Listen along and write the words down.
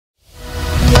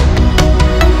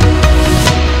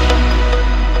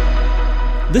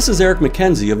This is Eric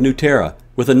McKenzie of Newterra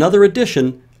with another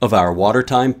edition of our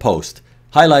Watertime Post,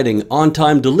 highlighting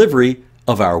on-time delivery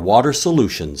of our water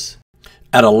solutions.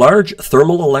 At a large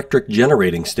thermal electric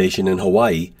generating station in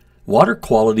Hawaii, water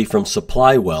quality from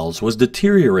supply wells was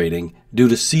deteriorating due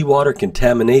to seawater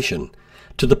contamination,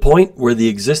 to the point where the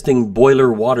existing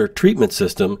boiler water treatment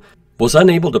system was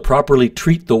unable to properly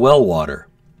treat the well water.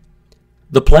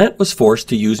 The plant was forced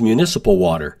to use municipal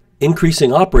water,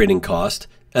 increasing operating cost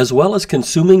as well as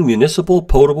consuming municipal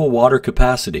potable water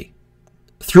capacity.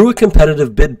 Through a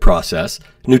competitive bid process,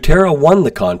 Newterra won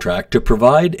the contract to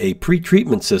provide a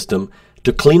pre-treatment system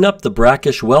to clean up the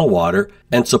brackish well water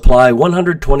and supply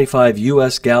 125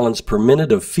 US gallons per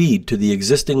minute of feed to the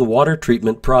existing water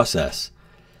treatment process.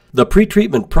 The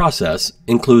pre-treatment process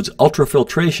includes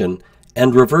ultrafiltration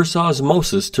and reverse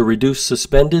osmosis to reduce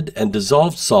suspended and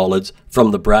dissolved solids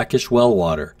from the brackish well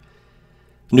water.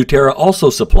 Newterra also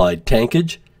supplied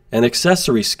tankage and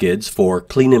accessory skids for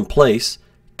clean-in-place,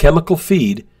 chemical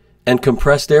feed, and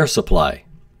compressed air supply.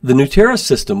 The Newterra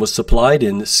system was supplied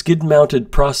in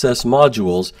skid-mounted process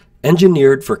modules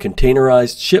engineered for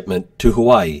containerized shipment to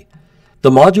Hawaii. The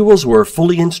modules were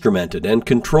fully instrumented and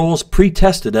controls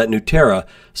pre-tested at Newterra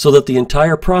so that the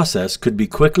entire process could be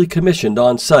quickly commissioned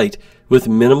on site with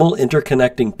minimal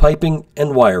interconnecting piping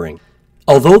and wiring.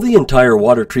 Although the entire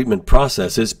water treatment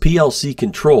process is PLC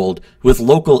controlled with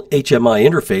local HMI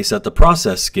interface at the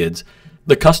process skids,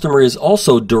 the customer is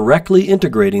also directly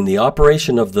integrating the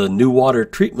operation of the new water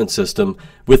treatment system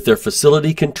with their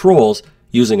facility controls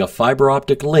using a fiber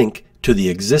optic link to the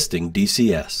existing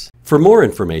DCS. For more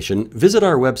information, visit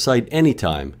our website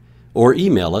anytime or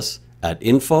email us at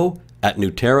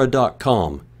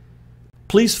info@newterra.com.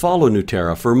 Please follow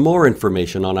Newterra for more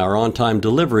information on our on-time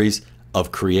deliveries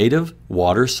of creative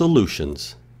water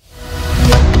solutions.